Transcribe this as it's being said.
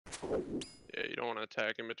Yeah, you don't want to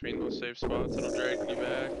attack in between those safe spots. It'll drag you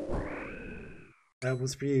back. That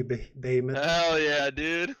was for you, Behemoth. Hell yeah,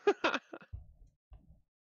 dude.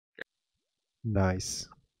 Nice.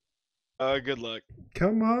 Good luck.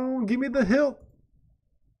 Come on, give me the hilt.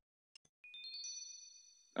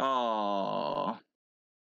 Oh.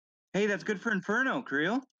 Hey, that's good for Inferno,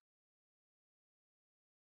 Creel.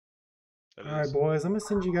 All right, boys. I'm gonna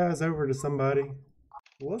send you guys over to somebody.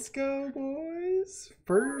 Let's go, boys.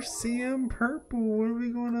 First CM purple. What are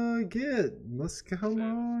we gonna get? Let's come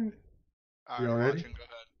on. Alright, Y'all I'm ready? watching. Go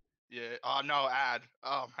ahead. Yeah. Oh no, ad.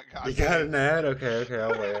 Oh my god. You got please. an ad? Okay.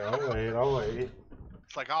 I'll wait. I'll wait.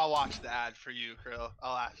 It's like I'll watch the ad for you, Krill.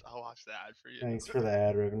 I'll watch the ad for you. Thanks for the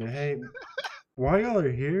ad revenue. Hey, while y'all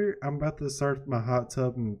are here, I'm about to start my hot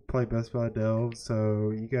tub and play Best Buy Delve,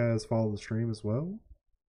 so you guys follow the stream as well.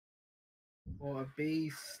 What a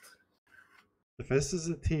beast. If this is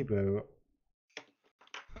a T-boat,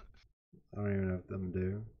 I don't even know what them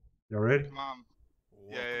do. Y'all ready? Come on.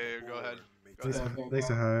 Yeah. Go ahead.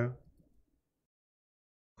 Thanks, Ohio.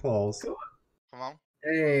 Claws. Come on.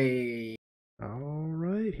 Hey. All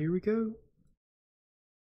right, here we go.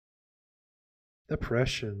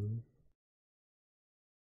 Depression.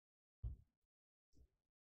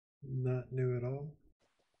 Not new at all.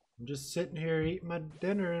 I'm just sitting here eating my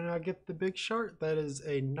dinner and I get the big shark. That is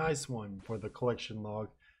a nice one for the collection log.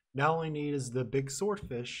 Now all I need is the big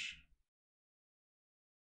swordfish.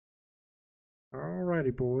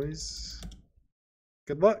 Alrighty, boys.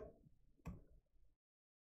 Good luck.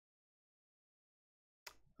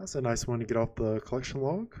 That's a nice one to get off the collection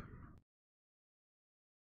log.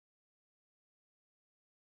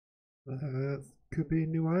 That could be a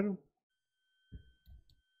new item.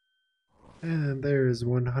 And there is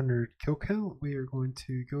 100 kill count. We are going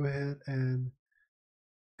to go ahead and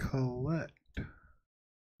collect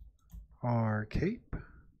our cape.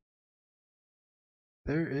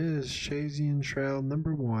 There is Shazian Shroud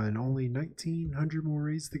number 1. Only 1900 more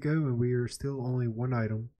raids to go, and we are still only one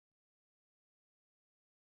item.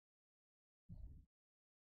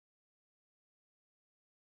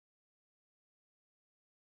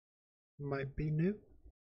 Might be new.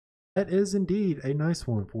 That is indeed a nice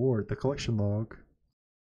one for the collection log.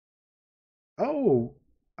 Oh,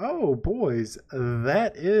 boys,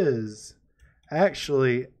 that is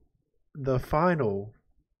actually the final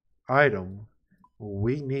item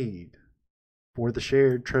we need for the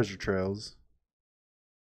shared treasure trails.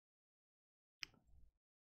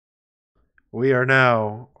 We are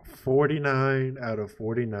now 49 out of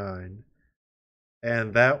 49,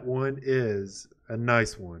 and that one is a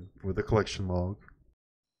nice one for the collection log.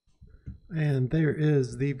 And there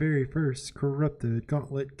is the very first corrupted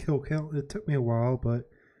gauntlet kill count. It took me a while, but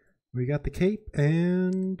we got the cape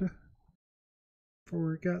and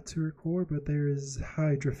forgot to record, but there is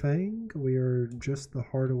Hydra Fang. We are just the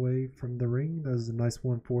heart away from the ring. That is a nice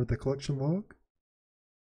one for the collection log.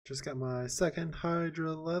 Just got my second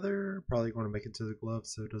Hydra leather. Probably going to make it to the glove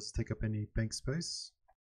so it doesn't take up any bank space.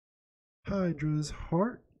 Hydra's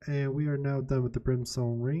heart. And we are now done with the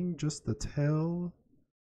brimstone ring. Just the tail,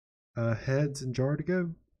 heads, and jar to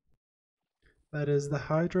go. That is the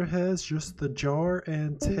Hydra heads, just the jar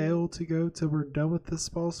and tail to go till we're done with this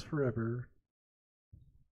boss forever.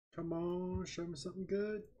 Come on, show me something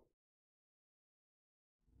good.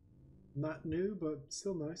 Not new, but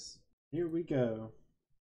still nice. Here we go.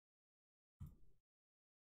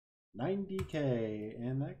 90k,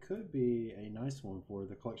 and that could be a nice one for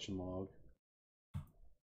the collection log.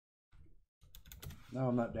 No,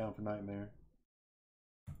 I'm not down for Nightmare.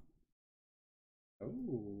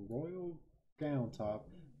 Oh, Royal Gown Top.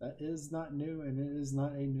 That is not new, and it is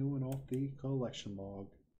not a new one off the collection log.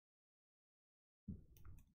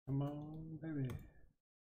 Come on, baby.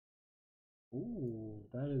 Ooh,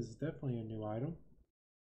 that is definitely a new item.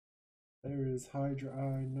 There is Hydra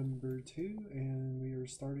Eye number 2, and we are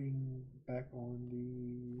starting back on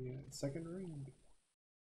the second ring.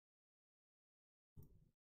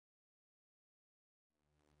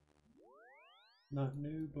 Not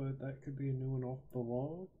new, but that could be a new one off the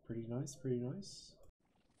log. Pretty nice, pretty nice.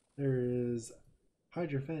 There is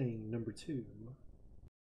Hydra Fang number 2.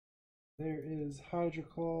 There is Hydra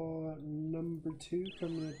Claw number 2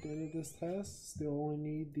 coming at the end of this test. Still only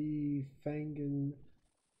need the Fang in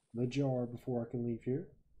the jar before I can leave here.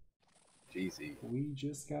 Easy. We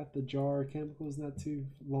just got the jar of chemicals not too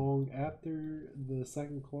long after the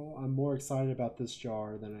second claw. I'm more excited about this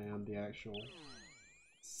jar than I am the actual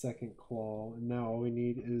second claw. And now all we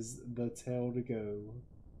need is the tail to go.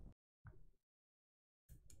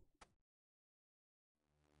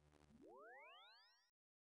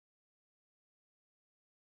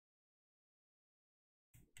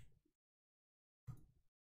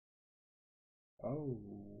 Oh.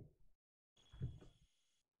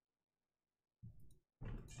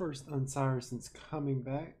 First Unsirison's coming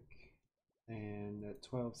back. And at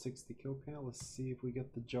 1260 kill count, let's see if we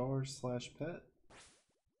get the jar / pet.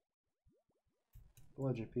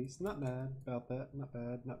 Legend piece. Not bad about that. Not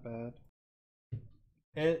bad. Not bad.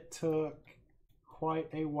 It took quite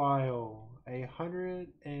a while.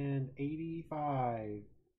 185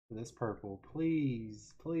 for this purple.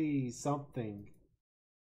 Please, please, something.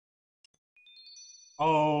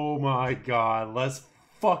 Oh my god, let's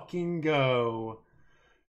fucking go.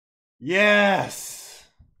 Yes!